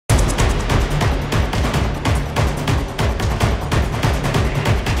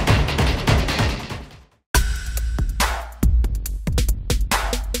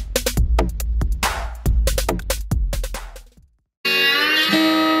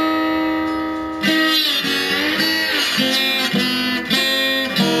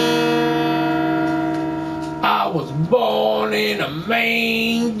in a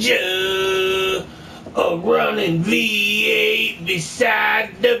manger, a running V8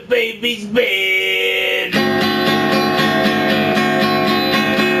 beside the baby's bed.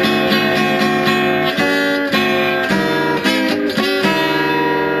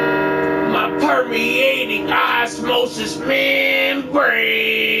 My permeating osmosis membrane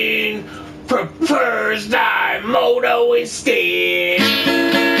prefers 0smoto instead.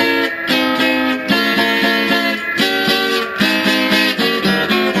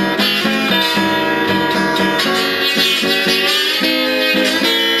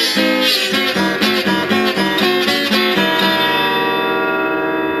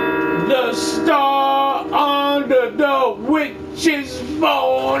 The star under the witch's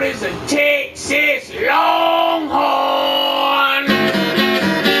bone is a Texas Longhorn.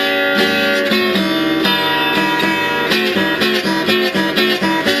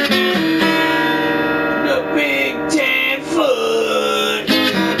 The big 10-foot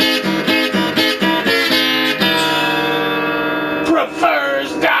prefers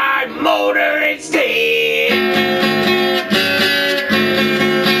 0smoto instead.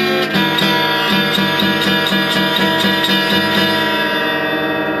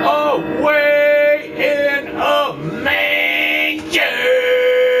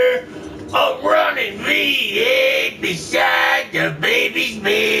 V8 beside the baby's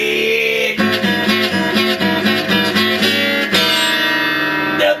bed.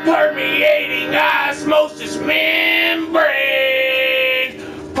 The permeating osmosis membrane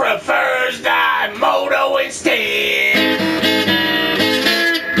prefers 0smoto instead.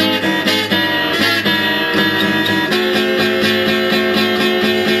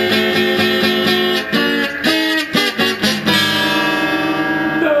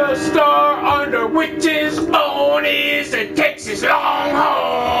 The star under witch's bone is a Texas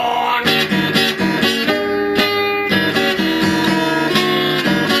Longhorn.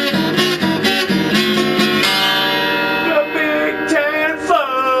 The big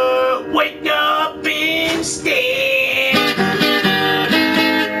 10-foot wake up instead.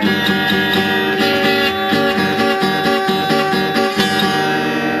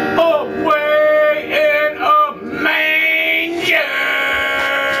 Away in a manger.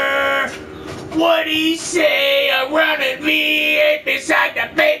 What'd he say? A running V8 beside the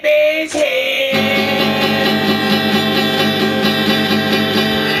baby's head.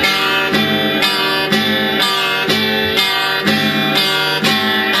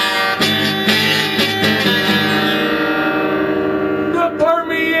 The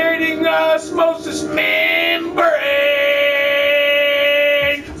permeating osmosis membrane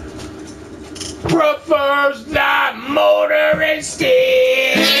prefers 0smoto instead.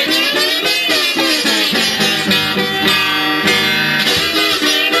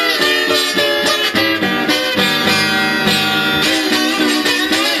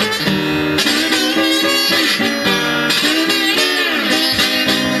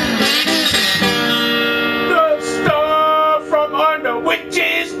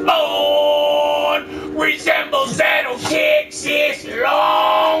 Witch's bone resembles that old Texas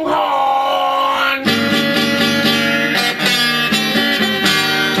Longhorn.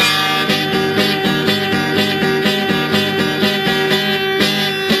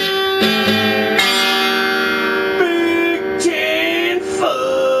 Big 10-foot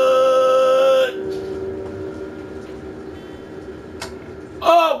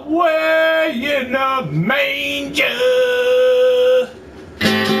away in a manger.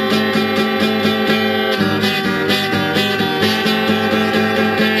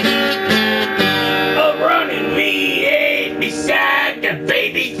 Beside the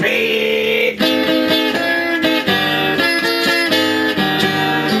baby's bed.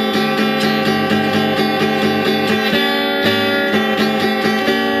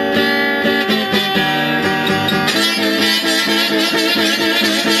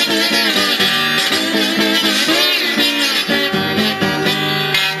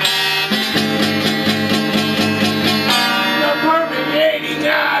 The permeating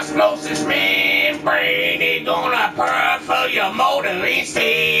osmosis membrane is gonna prefer your motor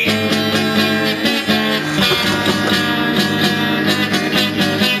instead.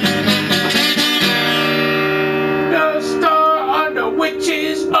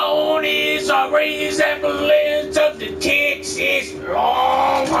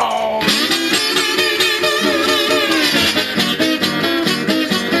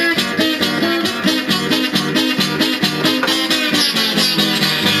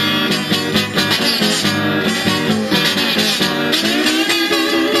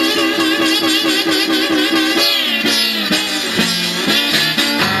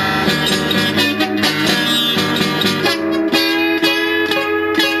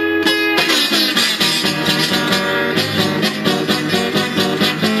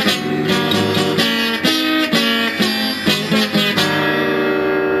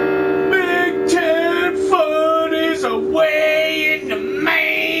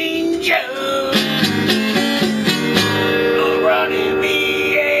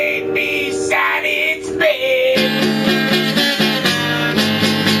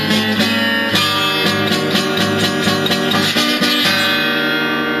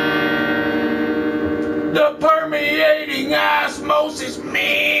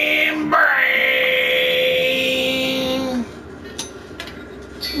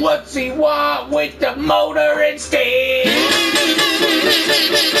 What's he want with the motor instead?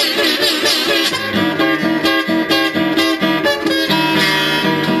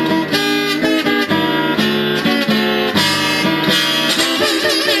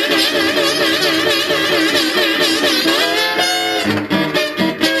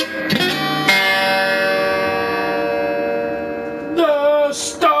 The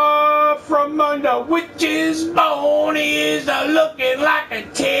star from under witch's bone is looking like a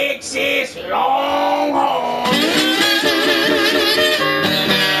Texas Longhorn.